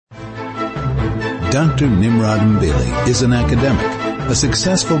Dr. Nimrod Mbele is an academic, a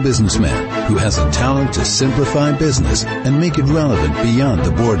successful businessman who has a talent to simplify business and make it relevant beyond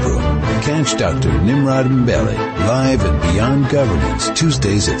the boardroom. Catch Dr. Nimrod Mbele live at Beyond Governance,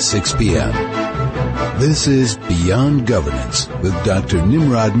 Tuesdays at 6 p.m. This is Beyond Governance with Dr.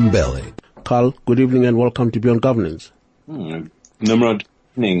 Nimrod Mbele. Carl, good evening and welcome to Beyond Governance. Nimrod, good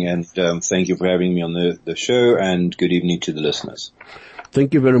evening, and thank you for having me on the show, and good evening to the listeners.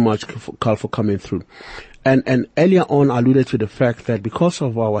 Thank you very much, Carl, for coming through. And earlier on, I alluded to the fact that because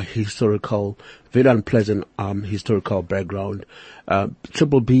of our very unpleasant historical background,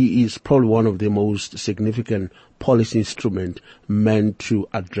 Triple B is probably one of the most significant policy instrument meant to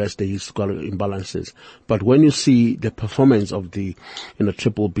address the historical imbalances. But when you see the performance of the,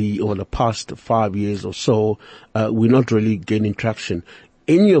 Triple B over the past 5 years or so, we're not really gaining traction.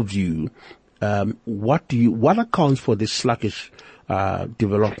 In your view, what accounts for this sluggish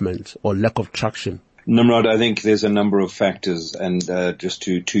development or lack of traction? Nimrod, I think there's a number of factors, and just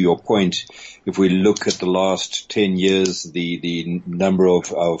to your point, if we look at the last 10 years, the number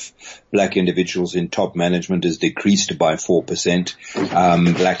of black individuals in top management has decreased by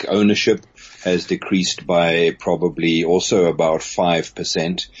 4%. Black ownership has decreased by probably also about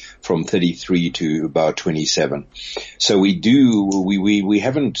 5%, from 33 to about 27. So we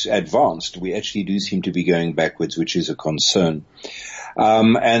haven't advanced. We actually do seem to be going backwards, which is a concern.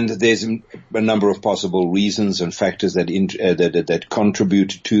 And there's a number of possible reasons and factors that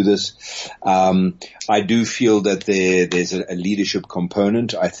contribute to this. I do feel that there's a leadership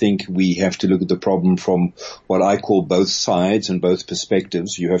component. I think we have to look at the problem from what I call both sides and both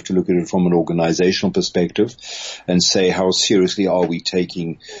perspectives. You have to look at it from an organizational perspective and say, how seriously are we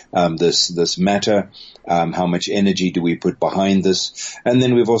taking this matter? How much energy do we put behind this? And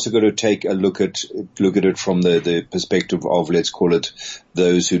then we've also got to take a look at it from the perspective of, let's call it,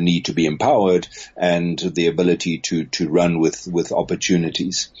 those who need to be empowered and the ability to run with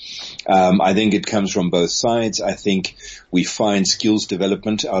opportunities. I think it comes from both sides. I think we find skills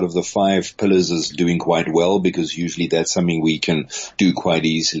development out of the 5 pillars is doing quite well, because usually that's something we can do quite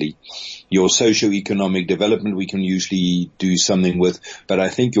easily. Your socio-economic development we can usually do something with, but I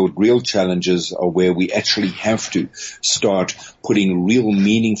think your real challenges are where we actually have to start putting real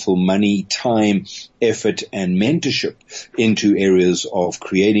meaningful money, time, effort, and mentorship into areas of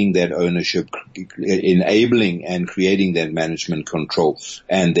creating that ownership, enabling and creating that management control,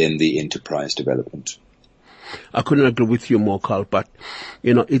 and then the enterprise development. I couldn't agree with you more, Carl, but,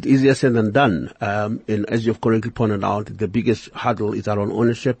 it's easier said than done. And as you've correctly pointed out, the biggest hurdle is around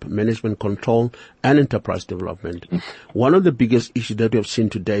ownership, management control, and enterprise development. One of the biggest issues that we have seen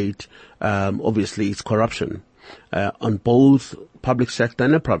to date, obviously, is corruption, on both public sector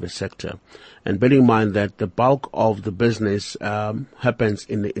and the private sector. And bearing in mind that the bulk of the business, happens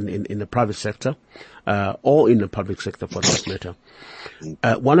in the private sector, or in the public sector for that matter.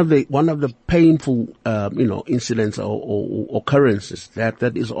 One of the painful, incidents or occurrences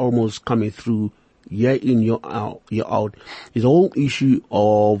that is almost coming through year in, year out is the whole issue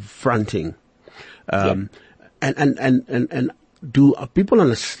of fronting. And do people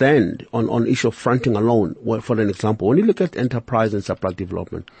understand on issue of fronting alone? Well, for an example, when you look at enterprise and supply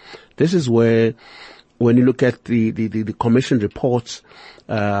development, this is where, when you look at the commission reports,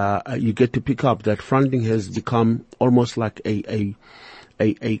 you get to pick up that fronting has become almost like a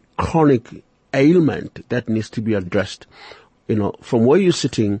chronic ailment that needs to be addressed. From where you're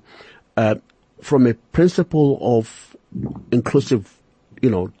sitting, from a principle of inclusive,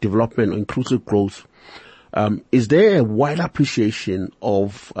 development or inclusive growth, is there a wide appreciation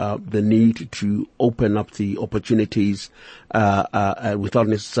of the need to open up the opportunities without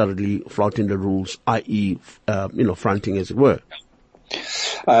necessarily flouting the rules, i.e., fronting, as it were?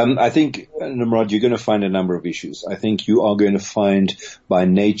 I think, Nimrod, you're going to find a number of issues. I think you are going to find, by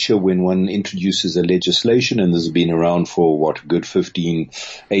nature, when one introduces a legislation, and this has been around for, good 15,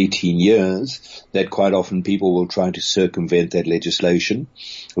 18 years, that quite often people will try to circumvent that legislation.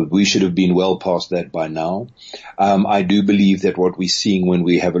 We should have been well past that by now. I do believe that what we're seeing when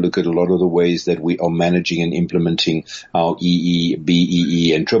we have a look at a lot of the ways that we are managing and implementing our EE,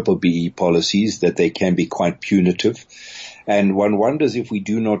 BEE, and triple BE policies, that they can be quite punitive. And one wonders if we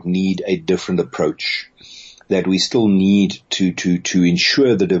do not need a different approach, that we still need to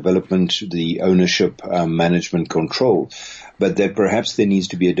ensure the development, the ownership, management control, but that perhaps there needs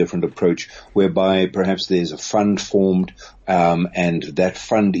to be a different approach whereby perhaps there's a fund formed, and that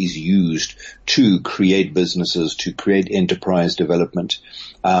fund is used to create businesses, to create enterprise development.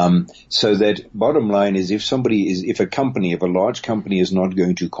 So that bottom line is, if a large company is not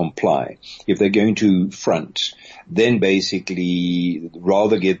going to comply, if they're going to front, then basically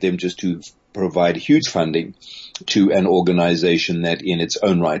rather get them just to provide huge funding to an organization that in its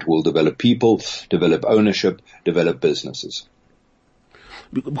own right will develop people, develop ownership, develop businesses.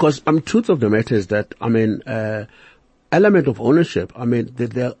 Because truth of the matter is that, element of ownership,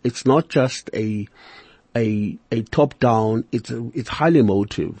 it's not just a top down, it's highly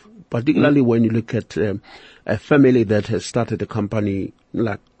emotive, particularly when you look at a family that has started a company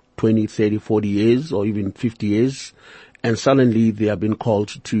like 20, 30, 40 years or even 50 years, and suddenly they have been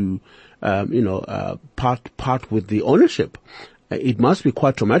called to, part with the ownership. It must be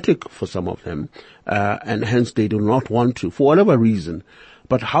quite traumatic for some of them, and hence they do not want to, for whatever reason.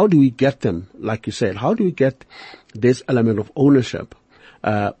 But how do we get them, like you said, how do we get this element of ownership,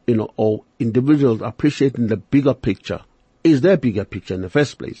 or individuals appreciating the bigger picture? Is there a bigger picture in the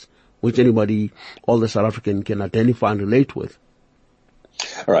first place, which anybody, all the South African can identify and relate with?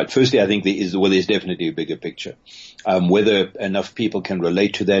 All right. Firstly, I think there's definitely a bigger picture. Whether enough people can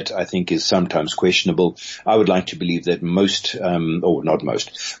relate to that, I think is sometimes questionable. I would like to believe that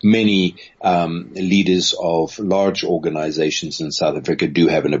many leaders of large organizations in South Africa do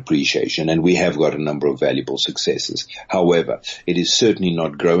have an appreciation, and we have got a number of valuable successes. However, it is certainly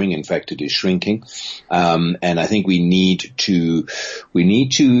not growing. In fact, it is shrinking. And I think we need to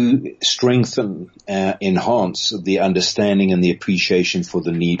strengthen, enhance the understanding and the appreciation for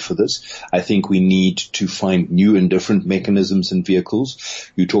the need for this. I think we need to find new and different mechanisms and vehicles.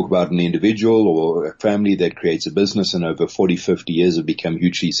 You talk about an individual or a family that creates a business and over 40, 50 years have become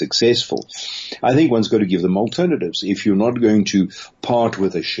hugely successful. I think one's got to give them alternatives. If you're not going to part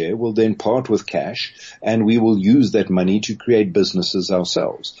with a share, well then part with cash, and we will use that money to create businesses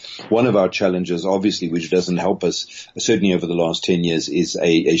ourselves. One of our challenges, obviously, which doesn't help us, certainly over the last 10 years, is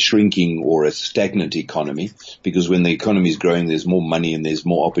a shrinking or a stagnant economy, because when the economy is growing, there's more money and there's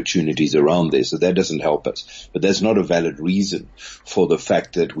more opportunities around there, so that doesn't help us. But that's not a valid reason for the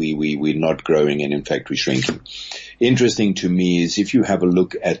fact that we're not growing and in fact we're shrinking. Interesting to me is if you have a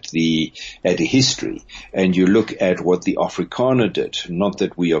look at history and you look at what the Afrikaner did, not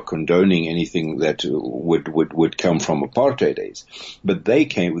that we are condoning anything that would come from apartheid days, but they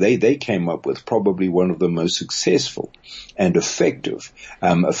came up with probably one of the most successful and effective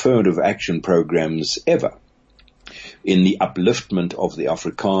affirmative action programs ever in the upliftment of the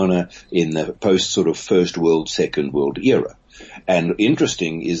Afrikaner in the post sort of First World, Second World era. And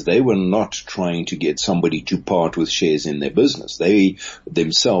interesting is they were not trying to get somebody to part with shares in their business. They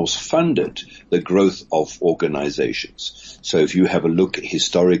themselves funded the growth of organizations. So if you have a look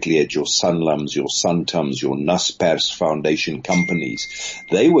historically at your Sanlams, your Santums, your Naspers Foundation companies,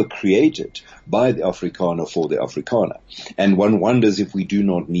 they were created by the Afrikaner for the Afrikaner. And one wonders if we do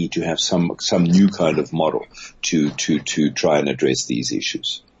not need to have some new kind of model to try and address these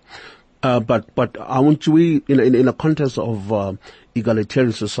issues. But aren't we in a context of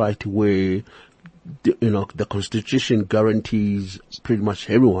egalitarian society where the Constitution guarantees pretty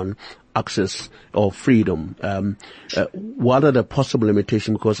much everyone access or freedom? What are the possible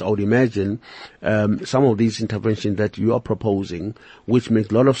limitations? Because I would imagine some of these interventions that you are proposing, which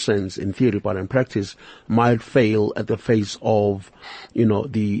make a lot of sense in theory but in practice, might fail at the face of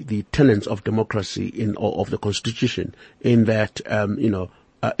the tenets of democracy of the Constitution, in that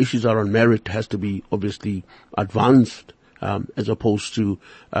issues around merit has to be obviously advanced, as opposed to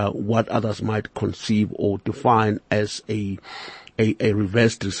what others might conceive or define as a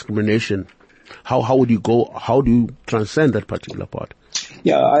reverse discrimination. How would you go? How do you transcend that particular part?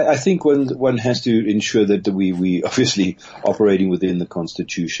 Yeah, I think one has to ensure that we obviously operating within the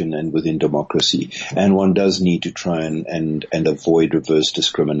Constitution and within democracy, and one does need to try and avoid reverse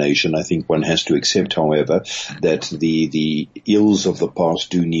discrimination. I think one has to accept, however, that the ills of the past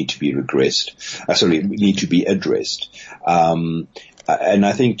do need to be need to be addressed. And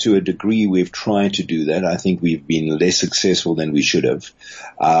I think to a degree we've tried to do that. I think we've been less successful than we should have.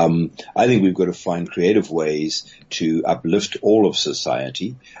 I think we've got to find creative ways to uplift all of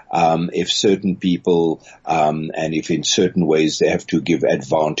society. If certain people, and if in certain ways they have to give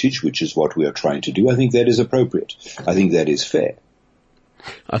advantage, which is what we are trying to do, I think that is appropriate. I think that is fair.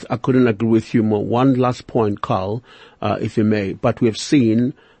 I couldn't agree with you more. One last point, Carl, if you may. But we have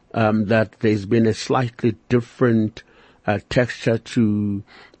seen that there's been a slightly different texture to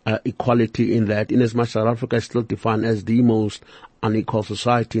equality, in that, in as much South Africa is still defined as the most unequal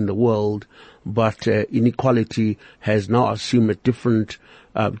society in the world, but inequality has now assumed a different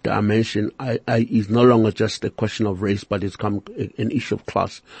dimension. It's no longer just a question of race, but it's become an issue of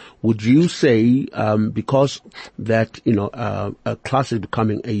class. Would you say, because that class is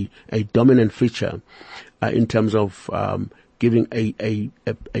becoming a dominant feature in terms of giving a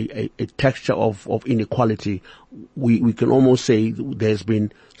texture of inequality, we can almost say there's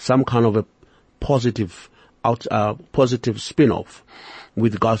been some kind of positive positive spin-off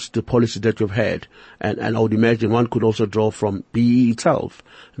with regards to the policy that you've had. And I would imagine one could also draw from BE itself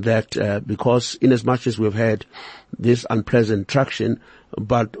that because in as much as we've had this unpleasant traction,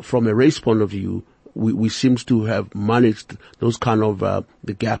 but from a race point of view, we seems to have managed those kind of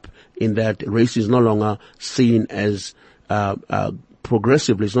the gap in that race is no longer seen as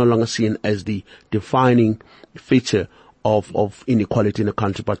progressively, it's no longer seen as the defining feature of inequality in a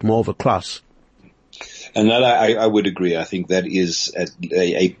country, but more of a class. And that I would agree. I think that is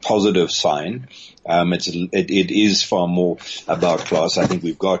a positive sign. It is far more about class. I think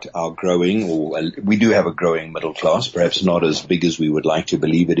we've got our growing, or we do have a growing middle class, perhaps not as big as we would like to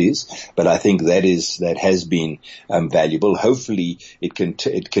believe it is, but I think that has been valuable. Hopefully it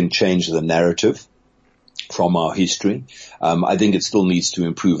can change the narrative from our history. I think it still needs to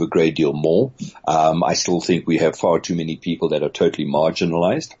improve a great deal more. I still think we have far too many people that are totally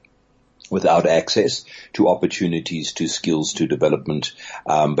marginalized, without access to opportunities, to skills, to development.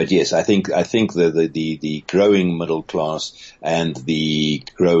 But yes, I think the growing middle class and the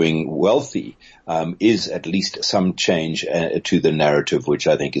growing wealthy, is at least some change to the narrative, which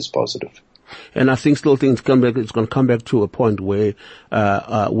I think is positive. And I think still things come back, it's going to come back to a point where,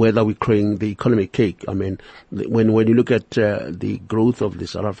 whether we're creating the economic cake. I mean, when you look at, the growth of the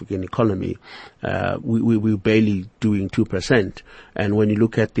South African economy, we're barely doing 2%. And when you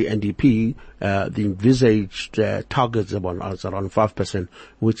look at the NDP, the envisaged, targets around 5%,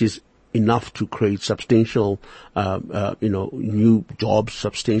 which is enough to create substantial, new jobs,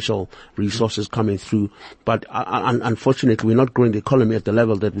 substantial resources coming through. But unfortunately, we're not growing the economy at the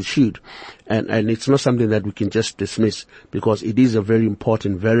level that we should. And it's not something that we can just dismiss, because it is a very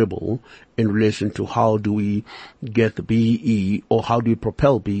important variable in relation to how do we get the BEE, or how do we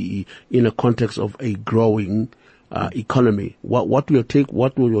propel BEE in a context of a growing, economy. What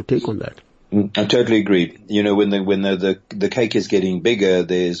will your take on that? I totally agree. When the cake is getting bigger,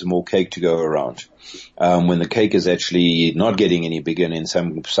 there's more cake to go around. When the cake is actually not getting any bigger, and in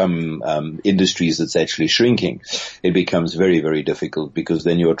some industries it's actually shrinking, it becomes very, very difficult, because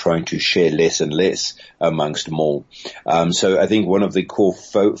then you're trying to share less and less amongst more. So I think one of the core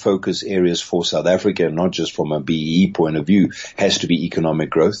focus areas for South Africa, not just from a BEE point of view, has to be economic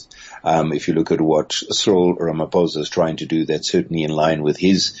growth. If you look at what Cyril Ramaphosa is trying to do, that's certainly in line with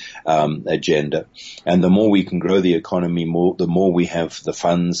his agenda. And the more we can grow the economy, the more we have the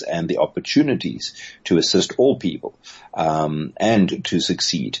funds and the opportunities to assist all people, and to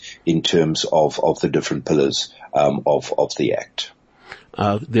succeed in terms of the different pillars of the Act.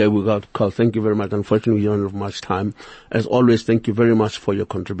 There we go, Carl. Thank you very much. Unfortunately, we don't have much time. As always, thank you very much for your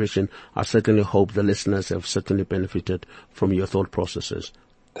contribution. I certainly hope the listeners have certainly benefited from your thought processes.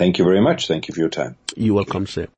 Thank you very much. Thank you for your time. You're welcome, sir.